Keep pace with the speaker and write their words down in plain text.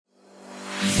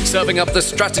serving up the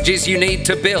strategies you need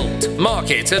to build,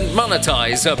 market, and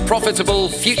monetize a profitable,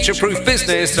 future-proof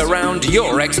business around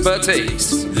your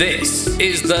expertise. This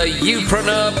is the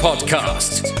Youpreneur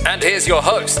Podcast. And here's your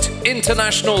host,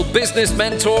 international business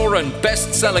mentor and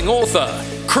best-selling author,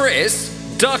 Chris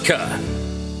Ducker.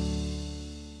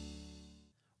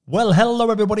 Well, hello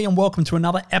everybody and welcome to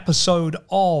another episode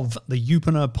of the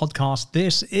Youpreneur Podcast.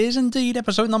 This is indeed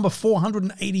episode number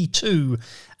 482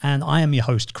 and I am your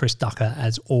host, Chris Ducker,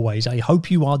 as always. I hope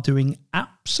you are doing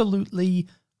absolutely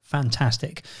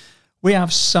fantastic. We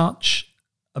have such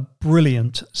a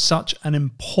brilliant, such an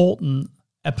important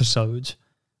episode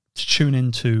to tune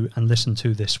into and listen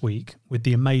to this week with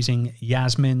the amazing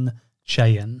Yasmin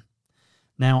Chahyan.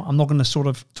 Now, I'm not going to sort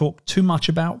of talk too much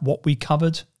about what we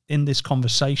covered in this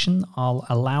conversation. I'll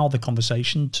allow the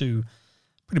conversation to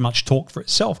pretty much talk for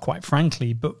itself, quite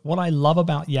frankly. But what I love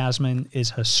about Yasmin is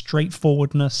her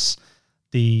straightforwardness,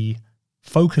 the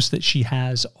focus that she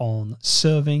has on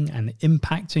serving and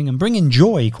impacting and bringing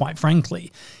joy, quite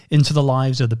frankly, into the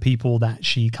lives of the people that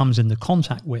she comes into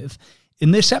contact with.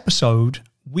 In this episode,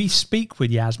 we speak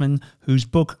with Yasmin, whose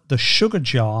book, The Sugar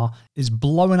Jar, is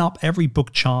blowing up every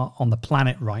book chart on the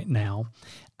planet right now.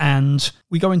 And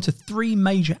we go into three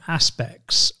major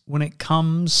aspects when it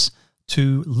comes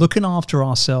to looking after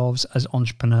ourselves as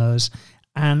entrepreneurs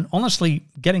and honestly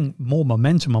getting more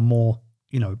momentum and more,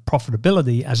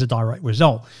 profitability as a direct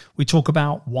result. We talk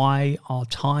about why our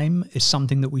time is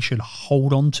something that we should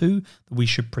hold on to, that we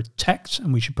should protect,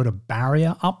 and we should put a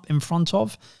barrier up in front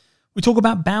of. We talk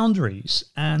about boundaries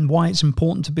and why it's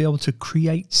important to be able to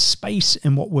create space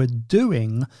in what we're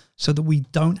doing so that we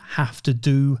don't have to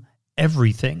do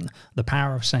everything, the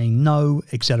power of saying no,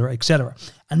 etc., etc.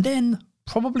 And then,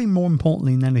 probably more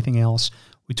importantly than anything else,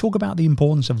 we talk about the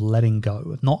importance of letting go,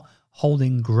 of not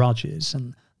holding grudges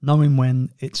and knowing when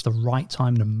it's the right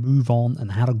time to move on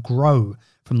and how to grow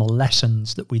from the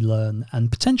lessons that we learn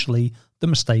and potentially the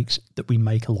mistakes that we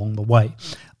make along the way.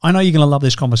 I know you're going to love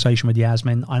this conversation with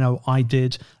Yasmin. I know I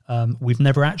did. We've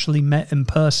never actually met in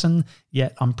person,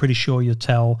 yet I'm pretty sure you'll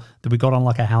tell that we got on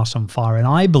like a house on fire. And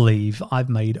I believe I've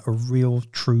made a real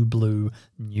true blue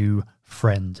new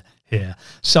friend here.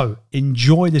 So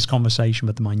enjoy this conversation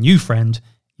with my new friend,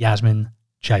 Yasmin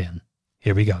Chahyan.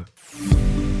 Here we go.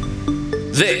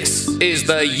 This is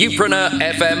the Youpreneur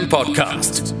FM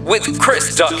Podcast with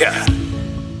Chris Ducker.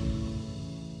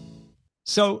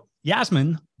 So,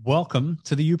 Yasmin, welcome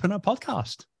to the Youpreneur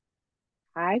Podcast.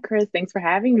 Hi, Chris. Thanks for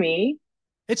having me.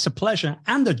 It's a pleasure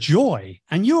and a joy.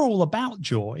 And you're all about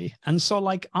joy. And so,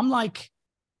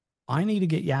 I need to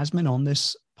get Yasmin on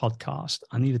this podcast.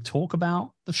 I need to talk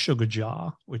about The Sugar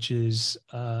Jar, which is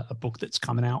a book that's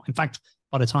coming out. In fact,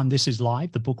 by the time this is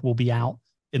live, the book will be out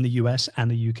in the US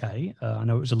and the UK. I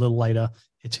know it was a little later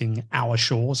hitting our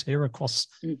shores here across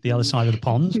the other side of the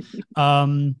pond.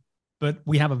 But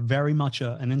we have a very much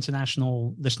an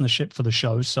international listenership for the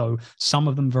show. So some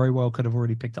of them very well could have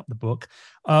already picked up the book.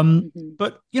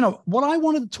 But, what I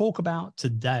wanted to talk about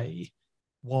today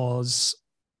was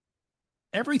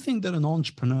everything that an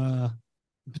entrepreneur,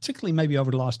 particularly maybe over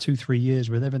the last 2-3 years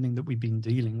with everything that we've been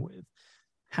dealing with,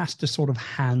 has to sort of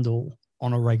handle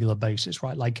on a regular basis,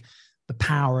 right? Like the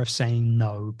power of saying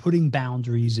no, putting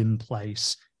boundaries in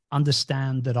place,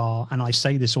 understand that and I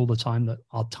say this all the time, that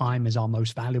our time is our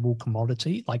most valuable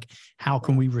commodity. Like, how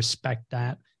can we respect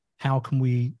that? How can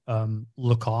we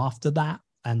look after that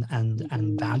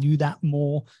and value that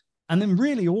more? And then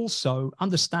really also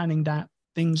understanding that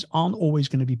things aren't always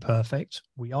going to be perfect.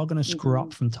 We are going to screw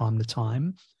up from time to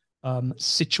time.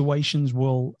 Situations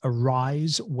will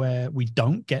arise where we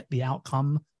don't get the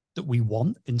outcome that we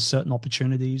want in certain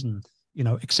opportunities and,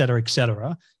 et cetera, et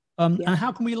cetera. And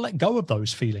how can we let go of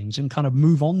those feelings and kind of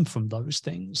move on from those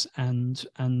things and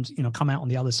come out on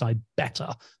the other side better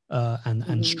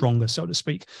and stronger, so to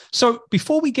speak. So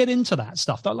before we get into that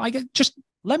stuff, though, just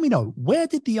let me know, where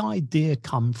did the idea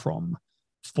come from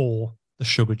for The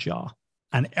Sugar Jar?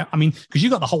 And I mean, because you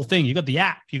got the whole thing, you got the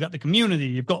app, you got the community,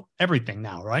 you've got everything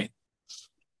now, right?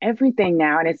 Everything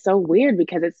now. And it's so weird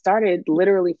because it started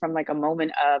literally from like a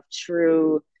moment of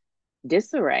true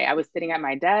disarray. I was sitting at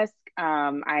my desk.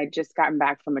 I had just gotten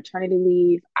back from maternity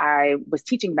leave. I was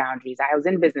teaching boundaries. I was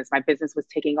in business. My business was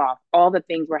taking off. All the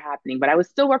things were happening, but I was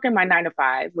still working my 9 to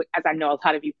 5, as I know a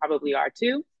lot of you probably are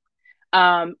too.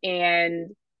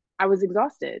 And I was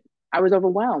exhausted. I was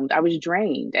overwhelmed. I was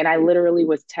drained. And I literally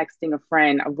was texting a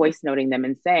friend, voice noting them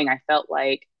and saying, I felt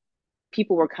like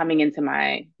people were coming into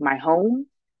my home.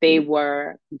 They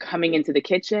were coming into the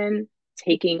kitchen,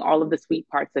 taking all of the sweet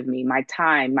parts of me, my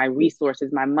time, my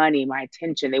resources, my money, my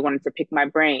attention. They wanted to pick my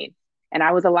brain. And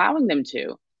I was allowing them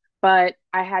to. but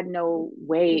I had no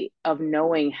way of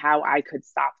knowing how I could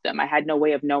stop them. I had no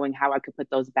way of knowing how I could put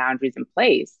those boundaries in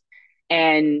place.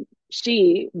 And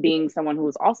she, being someone who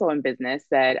was also in business,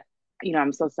 said,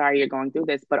 I'm so sorry you're going through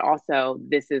this, but also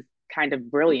this is kind of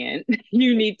brilliant.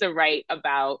 You need to write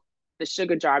about the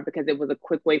sugar jar because it was a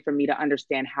quick way for me to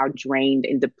understand how drained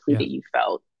and depleted you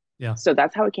felt. Yeah. So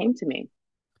that's how it came to me.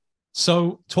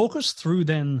 So talk us through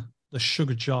then the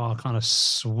sugar jar kind of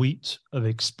suite of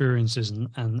experiences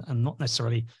and not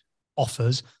necessarily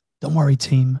offers. Don't worry,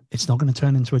 team. It's not going to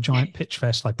turn into a giant pitch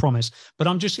fest, I promise. But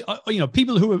I'm just,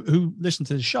 people who listen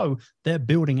to the show, they're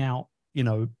building out,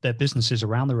 their businesses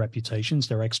around their reputations,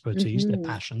 their expertise, their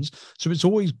passions. So it's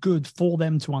always good for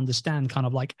them to understand kind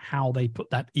of like how they put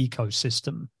that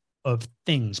ecosystem of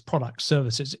things, products,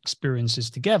 services, experiences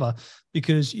together,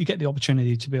 because you get the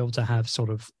opportunity to be able to have sort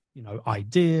of,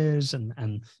 ideas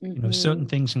and certain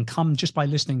things can come just by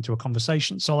listening to a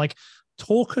conversation. So like,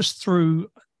 talk us through,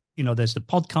 there's the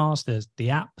podcast, there's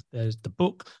the app, there's the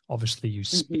book, obviously you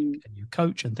speak and you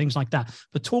coach and things like that,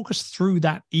 but talk us through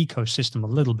that ecosystem a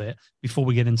little bit before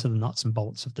we get into the nuts and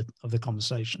bolts of the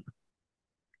conversation.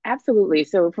 Absolutely.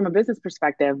 So from a business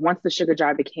perspective, once the sugar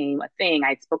jar became a thing,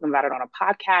 I'd spoken about it on a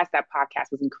podcast. That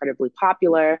podcast was incredibly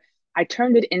popular. I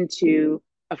turned it into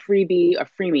a freebie, a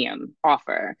freemium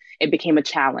offer. It became a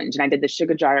challenge. And I did the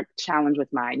sugar jar challenge with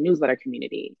my newsletter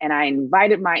community. And I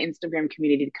invited my Instagram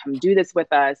community to come do this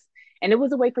with us. And it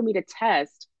was a way for me to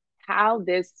test how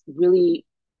this really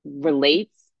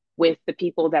relates with the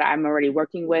people that I'm already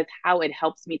working with, how it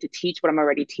helps me to teach what I'm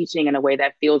already teaching in a way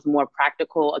that feels more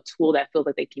practical, a tool that feels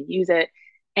like they can use it.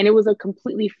 And it was a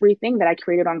completely free thing that I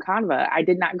created on Canva. I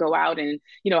did not go out and,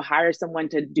 hire someone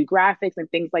to do graphics and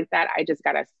things like that. I just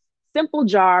got a simple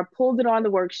jar, pulled it on the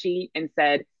worksheet and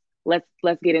said, let's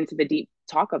get into the deep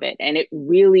talk of it. And it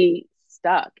really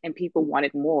stuck and people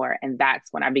wanted more. And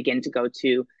that's when I began to go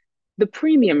to the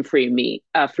premium freebie,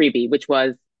 which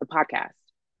was the podcast.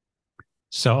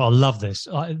 So I love this.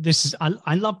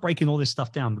 I love breaking all this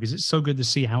stuff down because it's so good to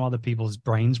see how other people's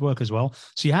brains work as well.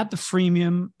 So you had the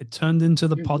freemium, it turned into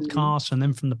the podcast, and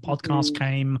then from the podcast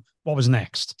came, what was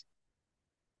next?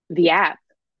 The app.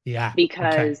 The app.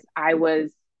 Because I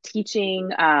was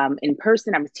teaching in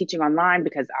person. I was teaching online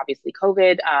because obviously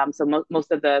COVID. So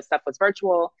most of the stuff was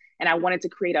virtual. And I wanted to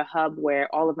create a hub where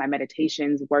all of my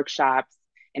meditations, workshops,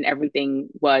 and everything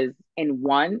was in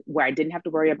one, where I didn't have to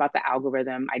worry about the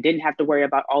algorithm. I didn't have to worry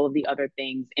about all of the other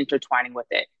things intertwining with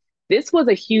it. This was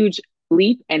a huge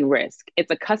leap and risk. It's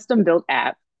a custom built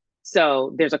app.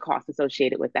 So there's a cost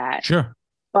associated with that. Sure.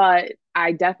 But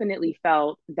I definitely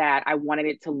felt that I wanted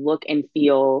it to look and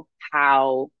feel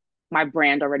how my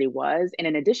brand already was. And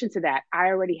in addition to that, I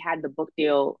already had the book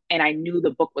deal and I knew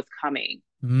the book was coming.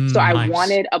 So I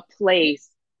wanted a place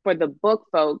for the book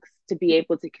folks to be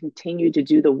able to continue to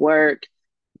do the work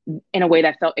in a way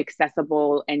that felt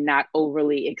accessible and not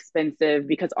overly expensive.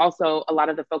 Because also a lot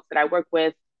of the folks that I work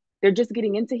with, they're just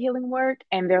getting into healing work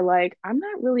and they're like, I'm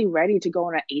not really ready to go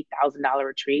on an $8,000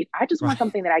 retreat. I just want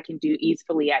something that I can do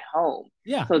easily at home.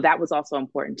 Yeah. So that was also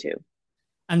important too.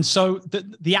 And so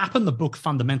the app and the book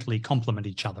fundamentally complement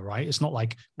each other, right? It's not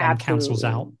like one cancels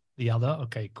out the other.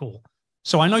 Okay, cool.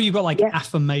 So I know you've got like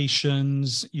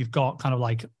affirmations, you've got kind of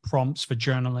like prompts for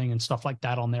journaling and stuff like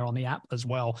that on there on the app as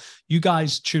well. You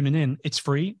guys tuning in, it's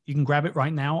free. You can grab it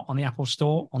right now on the Apple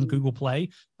Store, on Google Play.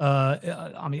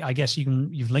 I mean, I guess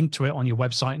you've linked to it on your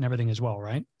website and everything as well,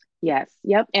 right? Yes.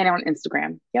 Yep. And on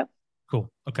Instagram. Yep. Cool.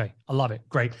 Okay. I love it.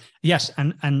 Great. Yes.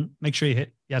 And make sure you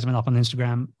hit Yasmin up on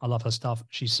Instagram. I love her stuff.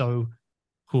 She's so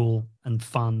cool and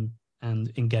fun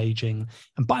and engaging.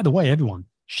 And by the way, everyone,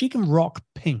 she can rock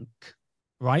pink.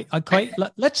 Right. Okay.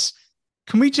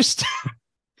 Can we get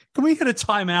a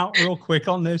timeout real quick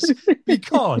on this?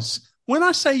 Because when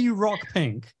I say you rock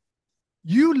pink,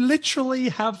 you literally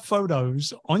have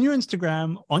photos on your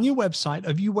Instagram, on your website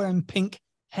of you wearing pink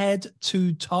head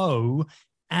to toe,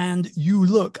 and you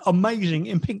look amazing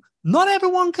in pink. Not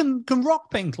everyone can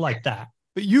rock pink like that,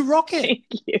 but you rock it. Thank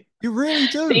you. You really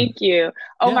do. Thank you.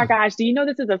 Oh my gosh. Do you know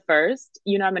this is a first?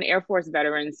 I'm an Air Force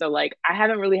veteran. So like I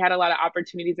haven't really had a lot of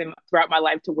opportunities throughout my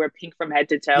life to wear pink from head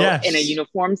to toe in a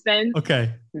uniform sense.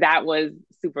 Okay. That was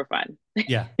super fun.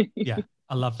 Yeah. Yeah.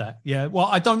 I love that. Yeah. Well,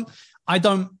 I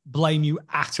don't blame you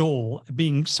at all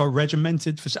being so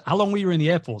regimented. How long were you in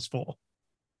the Air Force for?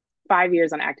 5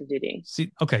 years on active duty.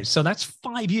 See, okay. So that's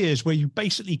 5 years where you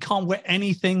basically can't wear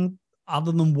anything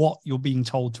other than what you're being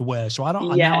told to wear. So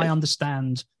now I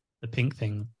understand the pink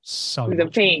thing so much. The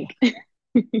pink.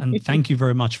 And thank you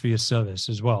very much for your service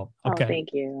as well. Okay. Oh, thank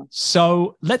you.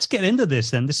 So let's get into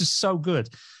this then. This is so good.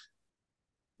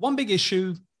 One big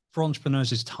issue for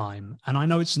entrepreneurs is time. And I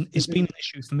know it's been an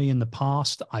issue for me in the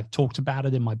past. I've talked about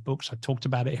it in my books. I've talked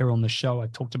about it here on the show.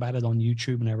 I've talked about it on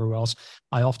YouTube and everywhere else.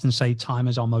 I often say time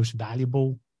is our most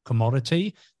valuable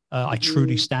commodity. I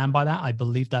truly stand by that. I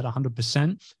believe that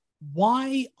 100%.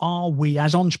 Why are we,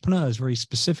 as entrepreneurs, very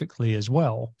specifically as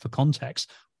well, for context,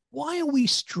 why are we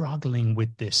struggling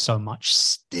with this so much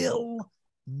still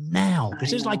now?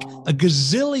 Because there's like a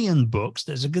gazillion books,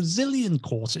 there's a gazillion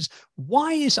courses.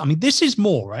 This is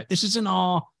more, right? This is in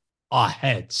our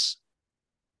heads.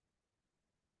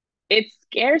 It's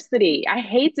scarcity. I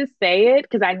hate to say it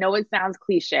because I know it sounds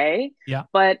cliche,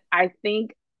 but I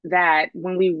think that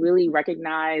when we really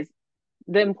recognize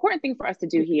the important thing for us to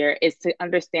do here is to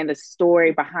understand the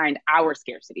story behind our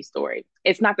scarcity story.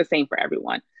 It's not the same for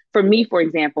everyone. For me, for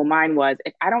example, mine was,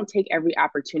 if I don't take every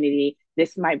opportunity,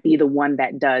 this might be the one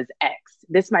that does X.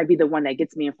 This might be the one that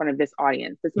gets me in front of this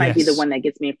audience. This might be the one that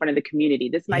gets me in front of the community.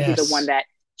 This might be the one that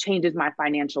changes my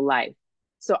financial life.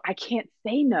 So I can't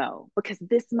say no because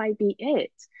this might be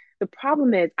it. The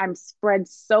problem is I'm spread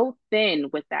so thin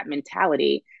with that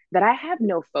mentality that I have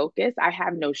no focus. I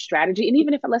have no strategy. And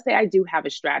even if, let's say I do have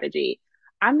a strategy,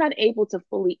 I'm not able to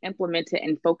fully implement it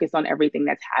and focus on everything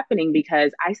that's happening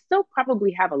because I still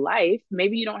probably have a life.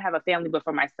 Maybe you don't have a family, but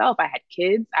for myself, I had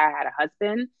kids, I had a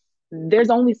husband. There's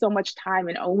only so much time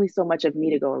and only so much of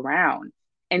me to go around.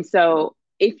 And so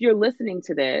if you're listening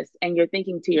to this and you're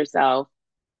thinking to yourself,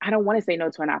 I don't want to say no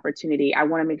to an opportunity. I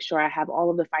want to make sure I have all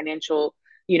of the financial,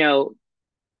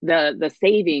 the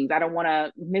savings. I don't want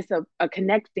to miss a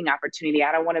connecting opportunity.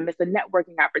 I don't want to miss a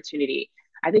networking opportunity.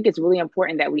 I think it's really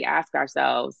important that we ask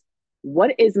ourselves,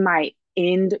 what is my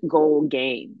end goal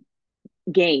gain?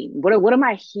 What am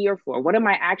I here for? What am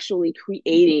I actually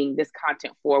creating this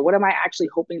content for? What am I actually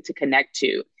hoping to connect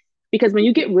to? Because when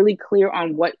you get really clear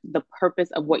on what the purpose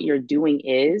of what you're doing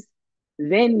is,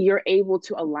 then you're able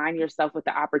to align yourself with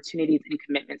the opportunities and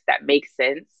commitments that make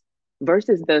sense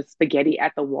versus the spaghetti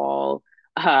at the wall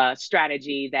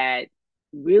strategy that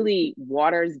really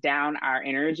waters down our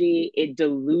energy. It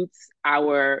dilutes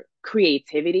our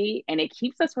creativity and it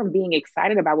keeps us from being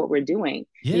excited about what we're doing.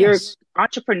 Your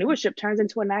entrepreneurship turns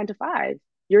into a 9-to-5.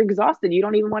 You're exhausted. You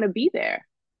don't even want to be there.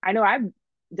 I know I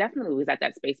definitely was at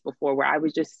that space before where I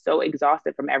was just so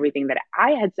exhausted from everything that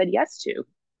I had said yes to.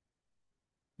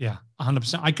 Yeah,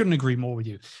 100%. I couldn't agree more with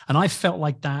you. And I felt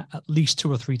like that at least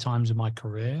 2 or 3 times in my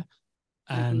career.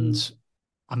 And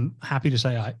I'm happy to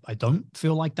say I don't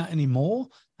feel like that anymore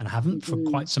and haven't for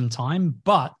quite some time.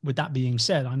 But with that being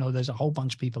said, I know there's a whole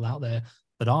bunch of people out there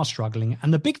that are struggling.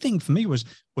 And the big thing for me was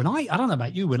when I don't know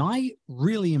about you, when I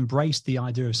really embraced the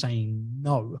idea of saying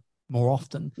no more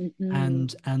often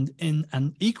and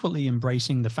equally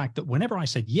embracing the fact that whenever I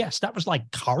said yes, that was like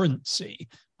currency.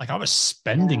 Like I was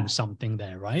spending something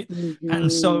there, right? And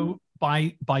so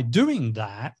by doing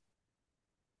that,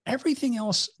 everything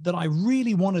else that I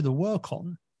really wanted to work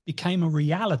on became a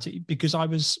reality because I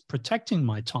was protecting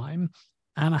my time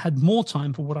and I had more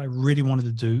time for what I really wanted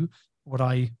to do, what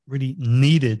I really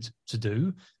needed to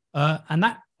do. And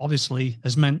that obviously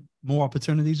has meant more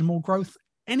opportunities and more growth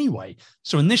anyway.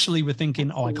 So initially we're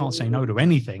thinking, I can't say no to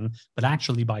anything, but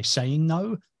actually by saying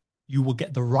no, you will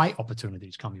get the right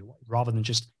opportunities come your way rather than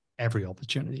just every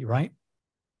opportunity, right?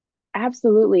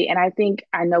 Absolutely. And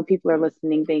I know people are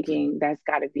listening thinking that's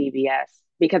got to be BS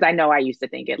because I know I used to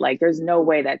think it like, there's no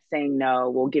way that saying no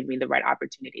will give me the right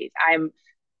opportunities.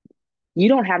 You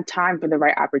don't have time for the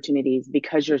right opportunities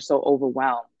because you're so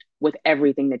overwhelmed with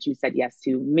everything that you said yes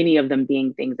to, many of them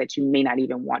being things that you may not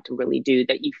even want to really do,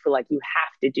 that you feel like you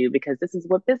have to do because this is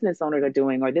what business owners are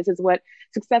doing, or this is what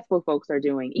successful folks are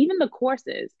doing, even the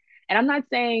courses. And I'm not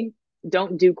saying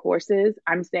don't do courses.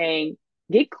 I'm saying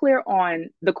get clear on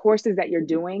the courses that you're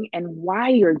doing and why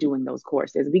you're doing those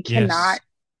courses. We cannot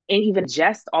even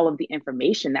ingest all of the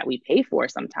information that we pay for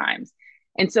sometimes.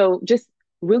 And so just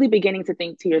really beginning to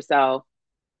think to yourself,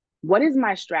 what is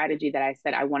my strategy that I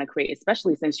said I want to create,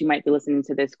 especially since you might be listening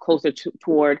to this closer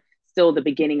toward still the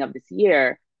beginning of this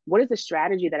year? What is the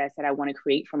strategy that I said I want to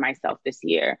create for myself this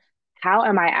year? How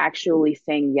am I actually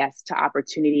saying yes to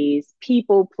opportunities,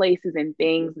 people, places, and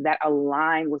things that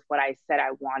align with what I said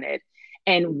I wanted?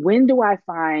 And when do I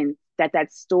find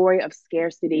that story of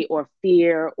scarcity or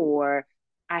fear or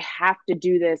I have to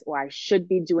do this or I should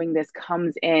be doing this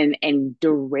comes in and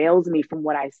derails me from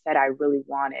what I said I really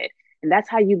wanted? And that's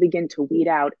how you begin to weed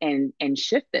out and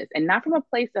shift this, and not from a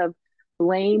place of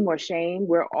blame or shame.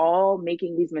 We're all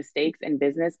making these mistakes in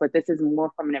business, but this is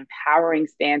more from an empowering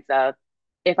stance of,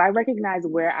 if I recognize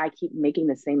where I keep making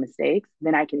the same mistakes,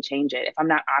 then I can change it. If I'm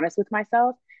not honest with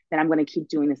myself, then I'm going to keep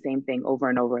doing the same thing over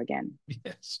and over again.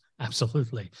 Yes,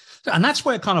 absolutely. And that's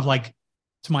where kind of like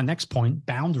to my next point,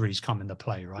 boundaries come into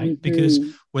play, right? Because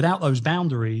Mm-hmm. without those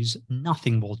boundaries,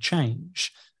 nothing will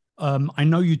change. I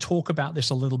know you talk about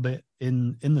this a little bit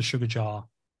in the Sugar Jar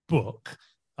book.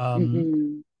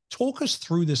 Mm-hmm. Talk us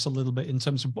through this a little bit in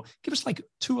terms of, give us like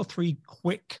 2 or 3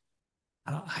 quick,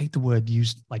 I hate the word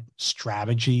used, like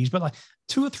strategies, but like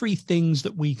 2 or 3 things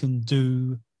that we can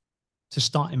do to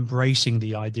start embracing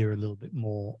the idea a little bit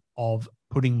more of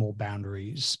putting more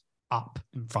boundaries up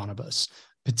in front of us,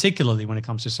 particularly when it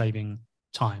comes to saving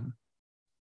time.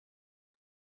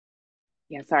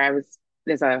 Yeah, sorry,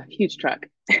 there's a huge truck.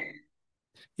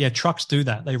 Yeah, trucks do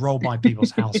that. They roll by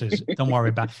people's houses. Don't worry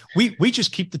about it. We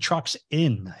just keep the trucks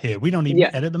in here. We don't even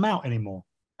Yeah. edit them out anymore.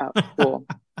 Oh, cool.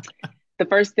 The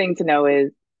first thing to know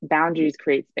is boundaries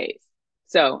create space.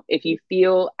 So if you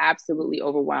feel absolutely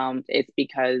overwhelmed, it's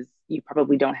because you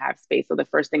probably don't have space. So the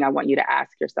first thing I want you to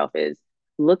ask yourself is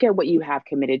look at what you have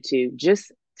committed to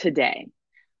just today.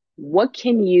 What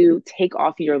can you take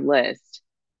off your list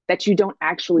that you don't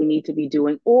actually need to be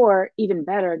doing, or even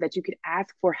better, that you could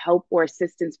ask for help or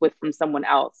assistance with from someone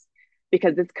else?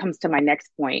 Because this comes to my next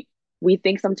point. We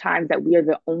think sometimes that we are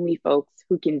the only folks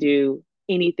who can do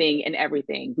anything and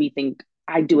everything. We think,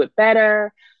 I do it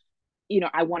better.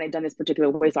 I want it done this particular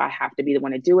way, so I have to be the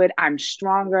one to do it. I'm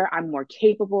stronger. I'm more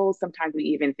capable. Sometimes we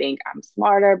even think I'm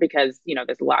smarter because,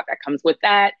 there's a lot that comes with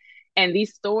that. And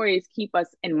these stories keep us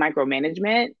in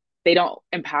micromanagement. They don't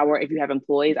empower if you have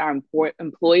employees, our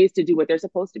employees to do what they're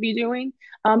supposed to be doing.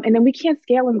 And then we can't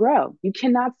scale and grow. You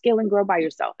cannot scale and grow by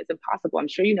yourself. It's impossible. I'm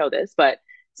sure you know this, but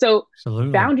so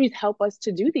Absolutely. boundaries help us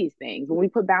to do these things. When we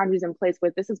put boundaries in place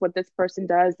with this is what this person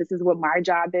does, this is what my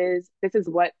job is, this is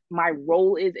what my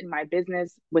role is in my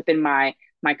business, within my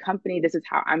company, this is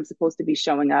how I'm supposed to be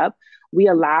showing up. We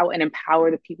allow and empower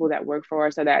the people that work for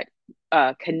us, or that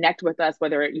connect with us,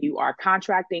 whether you are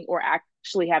contracting or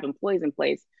actually have employees in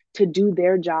place, to do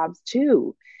their jobs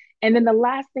too. And then the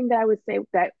last thing that I would say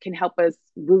that can help us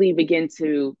really begin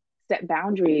to set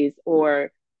boundaries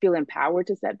or feel empowered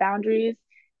to set boundaries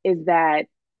is that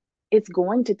it's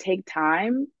going to take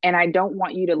time. And I don't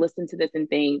want you to listen to this and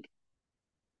think,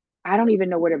 I don't even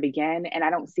know where to begin and I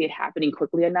don't see it happening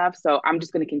quickly enough. So I'm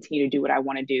just going to continue to do what I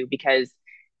want to do because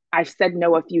I've said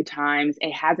no a few times.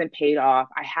 It hasn't paid off.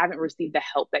 I haven't received the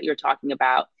help that you're talking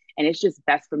about. And it's just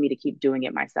best for me to keep doing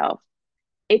it myself.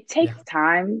 It Yeah. takes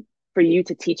time for you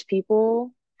to teach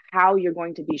people how you're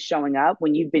going to be showing up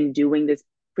when you've been doing this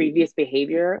previous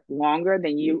behavior longer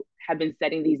than you have been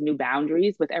setting these new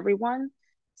boundaries with everyone.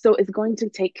 So it's going to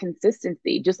take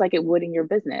consistency, just like it would in your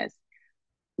business.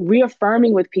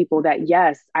 Reaffirming with people that,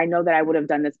 yes, I know that I would have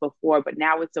done this before, but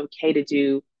now it's okay to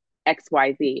do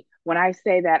XYZ. When I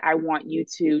say that I want you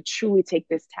to truly take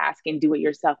this task and do it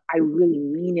yourself, I really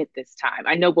mean it this time.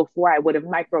 I know before I would have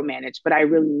micromanaged, but I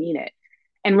really mean it.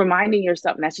 And reminding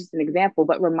yourself, and that's just an example,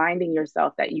 but reminding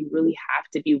yourself that you really have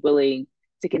to be willing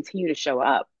to continue to show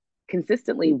up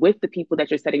consistently with the people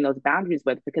that you're setting those boundaries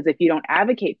with, because if you don't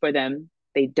advocate for them,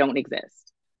 they don't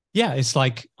exist. Yeah. It's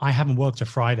like I haven't worked a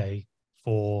Friday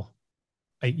for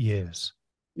 8 years.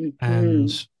 Mm-hmm.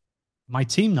 And my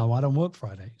team know I don't work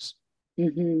Fridays.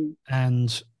 Mm-hmm.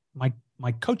 And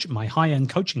my high-end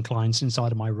coaching clients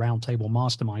inside of my roundtable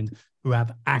mastermind who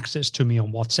have access to me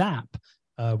on WhatsApp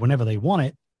whenever they want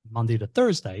it, Monday to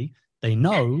Thursday, they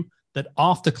know that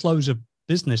after close of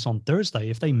business on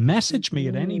Thursday, if they message me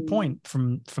at any point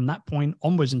from that point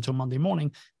onwards until Monday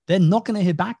morning, they're not going to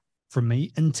hear back from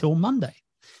me until Monday.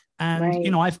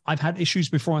 And, right. I've had issues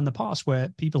before in the past where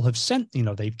people have sent,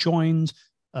 they've joined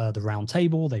the round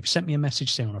table. They've sent me a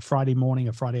message, say on a Friday morning,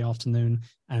 a Friday afternoon,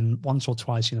 and once or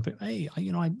twice, hey,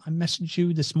 I messaged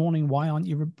you this morning. Why aren't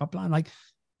you replying? Like,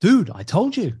 dude, I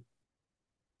told you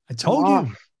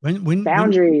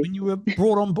Boundaries. when you were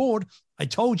brought on board, I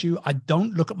told you I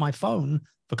don't look at my phone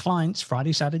for clients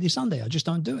Friday, Saturday, Sunday. I just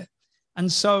don't do it. And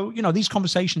so, these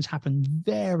conversations happen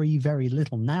very, very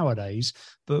little nowadays.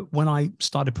 But when I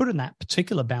started putting that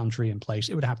particular boundary in place,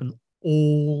 it would happen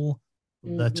all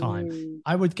the time.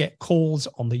 I would get calls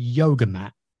on the yoga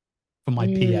mat from my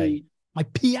PA. My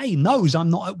PA knows I'm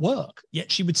not at work, yet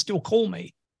she would still call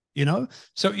me,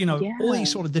 So, all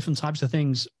these sort of different types of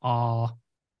things are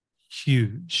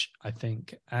huge, I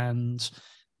think. And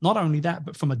not only that,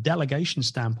 but from a delegation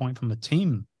standpoint, from a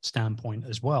team standpoint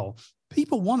as well,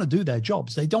 people want to do their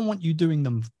jobs. They don't want you doing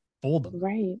them for them,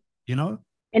 right?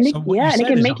 And so what you and it said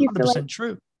can is make you feel 100% like,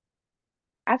 true.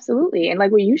 absolutely. And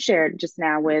like what you shared just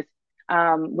now with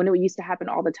when it used to happen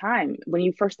all the time, when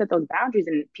you first set those boundaries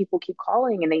and people keep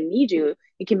calling and they need you,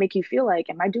 it can make you feel like,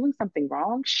 am I doing something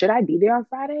wrong? Should I be there on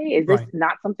Friday? Is this Right.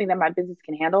 not something that my business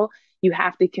can handle? You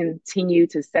have to continue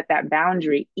to set that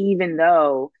boundary, even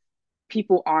though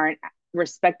people aren't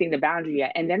respecting the boundary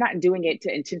yet. And they're not doing it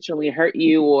to intentionally hurt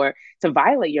you or to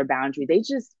violate your boundary. They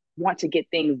just want to get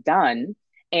things done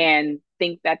and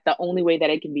think that the only way that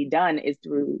it can be done is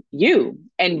through you.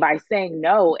 And by saying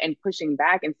no and pushing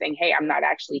back and saying, hey, I'm not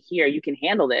actually here, you can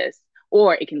handle this,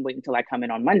 or it can wait until I come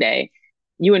in on Monday,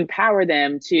 you empower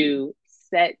them to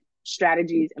set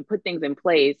strategies and put things in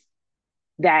place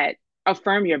that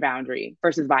affirm your boundary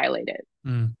versus violate it.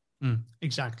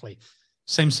 Exactly.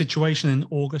 Same situation in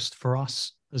August for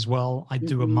us as well. I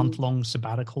do a month-long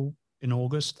sabbatical in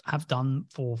August. Have done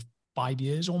for 5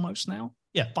 years almost now.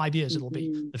 Yeah, 5 years. It'll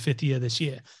be the 5th year this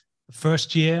year. The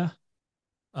first year,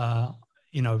 2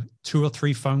 or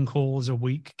 3 phone calls a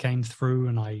week came through,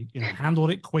 and I,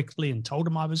 handled it quickly and told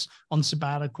them I was on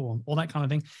sabbatical and all that kind of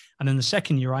thing. And then the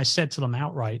second year, I said to them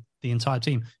outright, the entire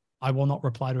team, I will not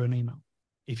reply to an email.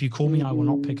 If you call me, I will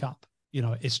not pick up.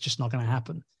 It's just not going to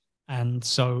happen. And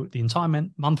so the entire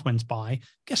month went by.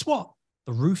 Guess what?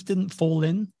 The roof didn't fall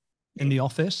in the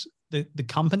office. The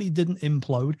company didn't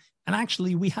implode. And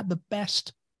actually, we had the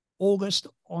best August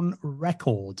on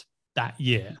record that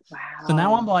year. Wow. So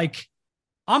now I'm like,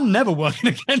 I'm never working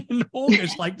again in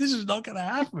August. Like, this is not going to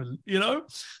happen,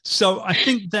 So I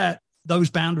think that those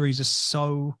boundaries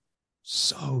are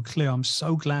so clear. I'm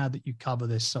so glad that you cover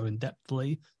this so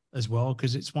in-depthly as well,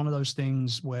 because it's one of those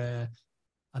things where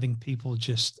I think people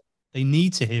they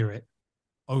need to hear it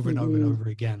over and over and over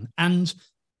again, and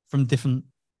from different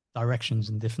directions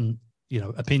and different,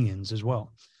 opinions as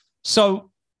well.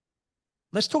 So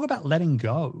let's talk about letting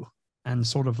go and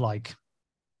sort of like,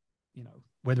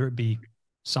 whether it be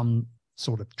some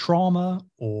sort of trauma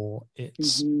or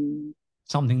it's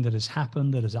something that has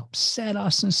happened that has upset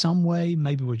us in some way.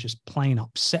 Maybe we're just plain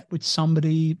upset with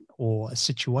somebody, or a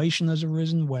situation has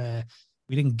arisen where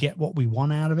we didn't get what we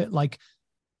want out of it. Like,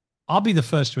 I'll be the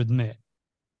first to admit,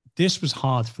 this was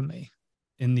hard for me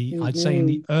I'd say in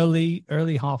the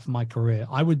early half of my career.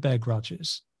 I would bear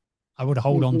grudges. I would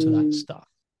hold on to that stuff.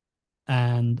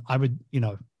 And I would,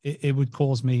 it would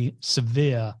cause me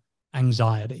severe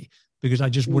anxiety because I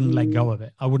just wouldn't let go of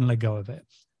it. I wouldn't let go of it.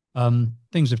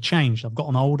 Things have changed. I've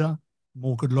gotten older,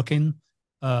 more good looking,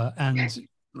 and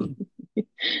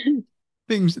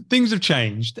things have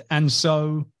changed. And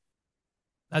so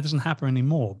that doesn't happen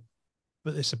anymore,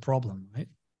 but it's a problem, right?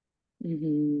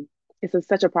 It's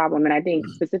such a problem. And I think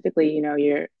specifically,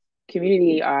 your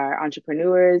community are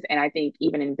entrepreneurs. And I think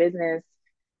even in business,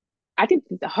 I think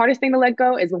the hardest thing to let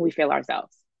go is when we fail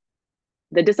ourselves.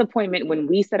 The disappointment when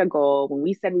we set a goal, when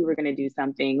we said we were going to do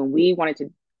something, when we wanted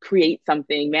to create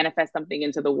something, manifest something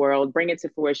into the world, bring it to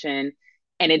fruition,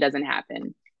 and it doesn't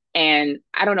happen. And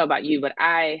I don't know about you, but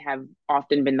I have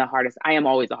often been the hardest. I am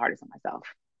always the hardest on myself.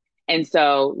 And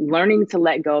so learning to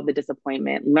let go of the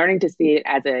disappointment, learning to see it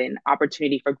as an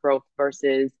opportunity for growth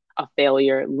versus a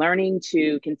failure, learning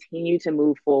to continue to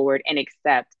move forward and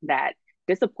accept that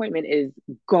disappointment is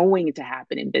going to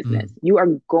happen in business. You are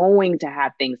going to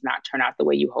have things not turn out the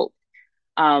way you hoped.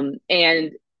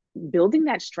 And building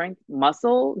that strength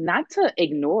muscle, not to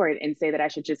ignore it and say that I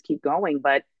should just keep going,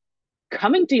 but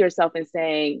coming to yourself and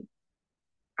saying,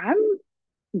 I'm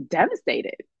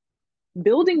devastated.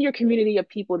 Building your community of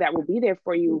people that will be there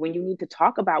for you when you need to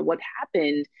talk about what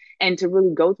happened and to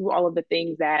really go through all of the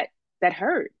things that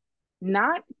hurt.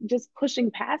 Not just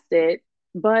pushing past it,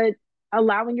 but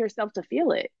allowing yourself to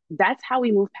feel it. That's how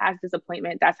we move past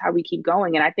disappointment. That's how we keep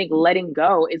going. And I think letting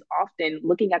go is often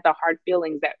looking at the hard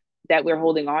feelings that we're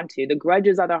holding on to. The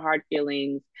grudges are the hard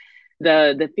feelings.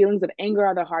 The feelings of anger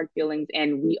are the hard feelings.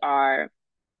 And we are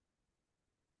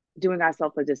doing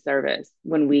ourselves a disservice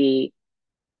when we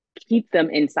keep them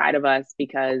inside of us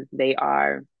because they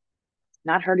are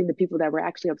not hurting the people that we're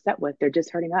actually upset with. They're just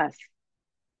hurting us.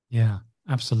 Yeah,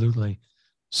 absolutely.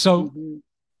 So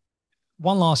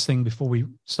one last thing before we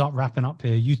start wrapping up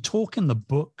here. You talk in the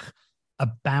book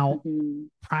about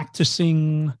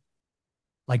practicing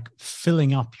like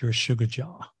filling up your sugar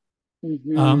jar.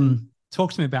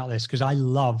 Talk to me about this, because I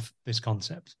love this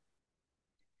concept.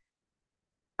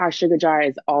 Our sugar jar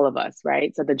is all of us,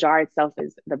 right? So the jar itself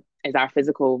is our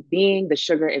physical being. The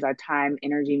sugar is our time,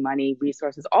 energy, money,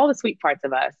 resources, all the sweet parts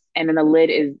of us. And then the lid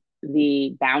is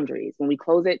the boundaries. When we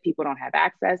close it, people don't have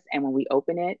access. And when we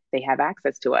open it, they have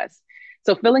access to us.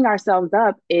 So filling ourselves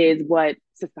up is what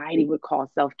society would call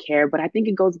self-care, but I think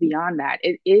it goes beyond that.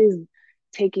 It is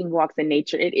taking walks in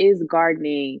nature. It is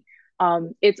gardening.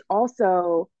 It's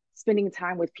also spending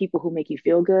time with people who make you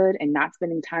feel good and not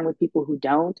spending time with people who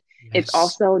don't. Yes. It's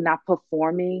also not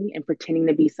performing and pretending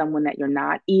to be someone that you're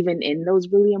not, even in those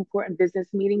really important business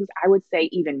meetings. I would say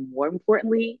even more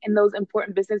importantly, in those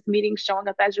important business meetings, showing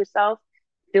up as yourself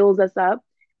fills us up.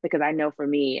 because I know for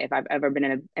me, if I've ever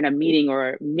been in a meeting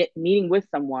or meeting with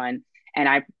someone and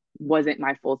I wasn't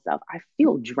my full self, I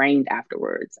feel drained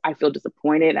afterwards. I feel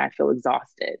disappointed. I feel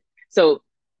exhausted. So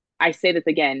I say this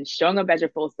again, showing up as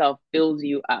your full self fills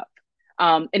you up.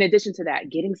 In addition to that,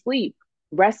 getting sleep,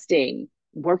 resting,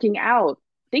 working out,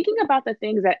 thinking about the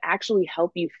things that actually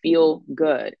help you feel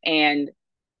good. And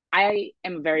I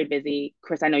am very busy.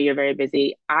 Chris, I know you're very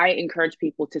busy. I encourage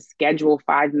people to schedule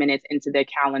 5 minutes into their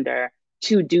calendar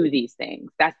to do these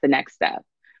things. That's the next step.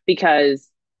 Because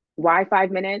why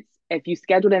 5 minutes? If you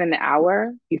scheduled it in an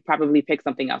hour, you'd probably pick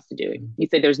something else to do. You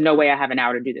say, there's no way I have an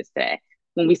hour to do this today.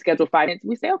 When we schedule 5 minutes,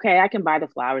 we say, okay, I can buy the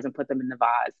flowers and put them in the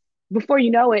vase. Before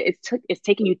you know it, it's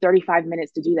taking you 35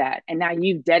 minutes to do that. And now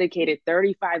you've dedicated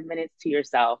 35 minutes to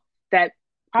yourself that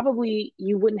probably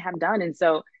you wouldn't have done. And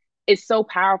so it's so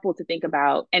powerful to think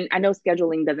about. And I know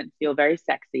scheduling doesn't feel very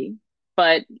sexy,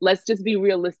 but let's just be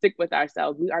realistic with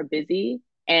ourselves. We are busy.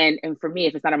 And for me,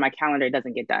 if it's not on my calendar, it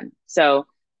doesn't get done. So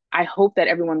I hope that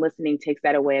everyone listening takes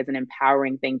that away as an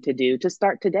empowering thing to do to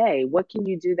start today. What can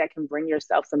you do that can bring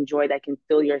yourself some joy, that can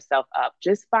fill yourself up?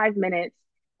 Just 5 minutes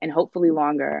and hopefully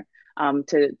longer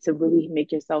to really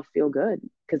make yourself feel good.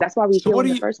 Because that's why we heal in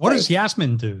the first place. What does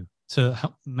Yasmin do to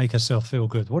help make herself feel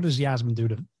good? What does Yasmin do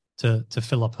to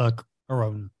fill up her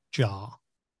own jar?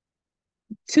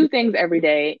 2 things every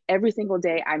day. Every single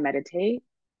day I meditate.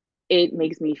 It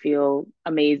makes me feel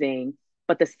amazing.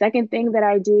 But the second thing that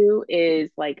I do is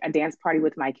like a dance party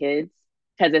with my kids,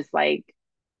 because it's like,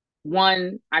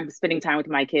 1, I'm spending time with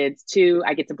my kids. 2,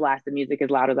 I get to blast the music as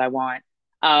loud as I want.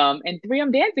 And 3,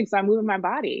 I'm dancing, so I'm moving my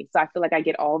body. So I feel like I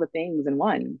get all the things in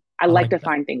one. I like to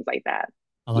find things like that.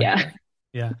 That.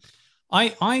 Yeah.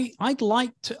 I'd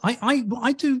like to.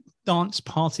 I do dance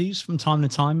parties from time to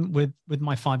time with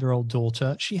my 5-year-old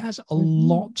daughter. She has a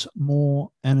lot more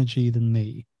energy than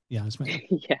me. Yasmin.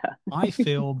 Yeah. I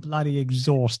feel bloody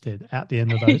exhausted at the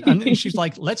end of those. And she's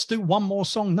like, let's do one more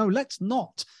song. No, let's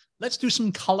not. Let's do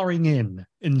some coloring in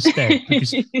instead,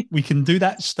 because we can do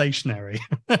that stationary.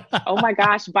 Oh my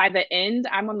gosh. By the end,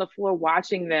 I'm on the floor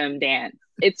watching them dance.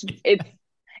 It's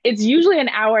usually an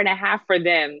hour and a half for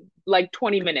them, like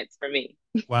 20 minutes for me.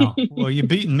 Wow. Well, you're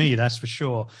beating me, that's for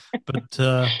sure.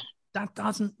 But that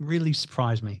doesn't really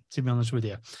surprise me, to be honest with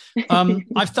you.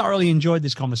 I've thoroughly enjoyed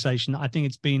this conversation. I think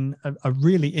it's been a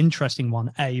really interesting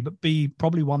one, A, but B,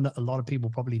 probably one that a lot of people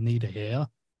probably need to hear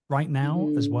right now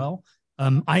as well.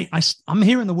 I'm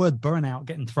hearing the word burnout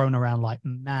getting thrown around like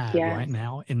mad right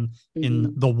now in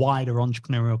the wider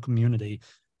entrepreneurial community.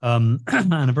 And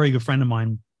a very good friend of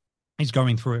mine is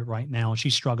going through it right now.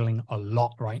 She's struggling a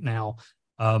lot right now.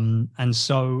 And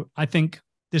so I think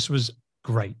this was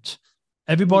great.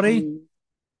 Everybody,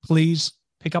 please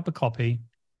pick up a copy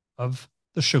of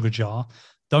The Sugar Jar.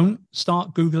 Don't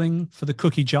start Googling for the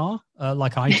cookie jar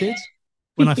like I did.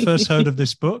 When I first heard of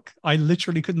this book, I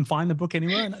literally couldn't find the book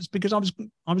anywhere, and that's because I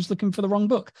was looking for the wrong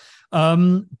book.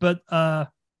 But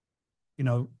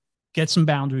get some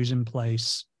boundaries in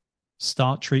place.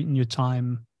 Start treating your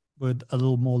time with a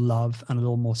little more love and a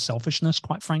little more selfishness,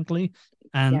 quite frankly.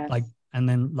 And and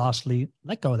then lastly,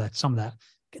 let go of some of that.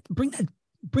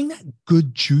 Bring that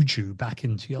good juju back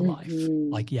into your life,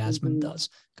 like Yasmin does.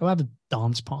 Go have a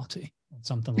dance party or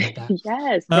something like that.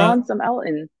 Yes, throw on some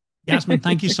Elton. Yasmin,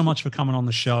 thank you so much for coming on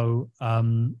the show.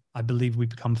 I believe we've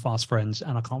become fast friends,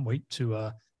 and I can't wait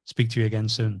to speak to you again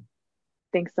soon.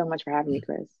 Thanks so much for having me,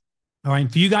 Chris. All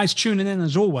right. For you guys tuning in,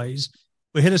 as always,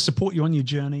 we're here to support you on your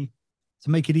journey,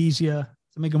 to make it easier,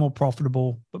 to make it more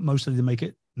profitable, but mostly to make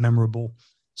it memorable.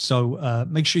 So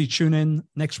make sure you tune in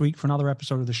next week for another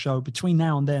episode of the show. Between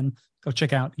now and then, go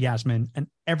check out Yasmin and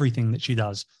everything that she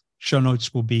does. Show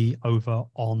notes will be over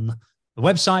on the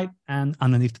website and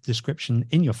underneath the description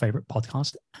in your favorite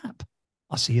podcast app.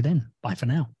 I'll see you then. Bye for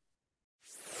now.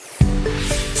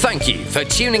 Thank you for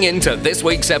tuning in to this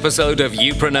week's episode of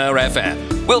Youpreneur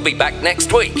FM. We'll be back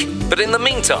next week, but in the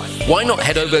meantime, why not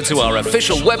head over to our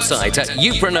official website at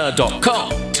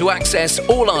youpreneur.com to access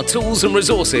all our tools and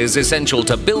resources essential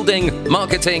to building,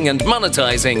 marketing, and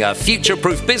monetizing a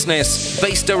future-proof business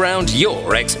based around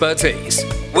your expertise.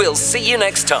 We'll see you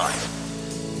next time.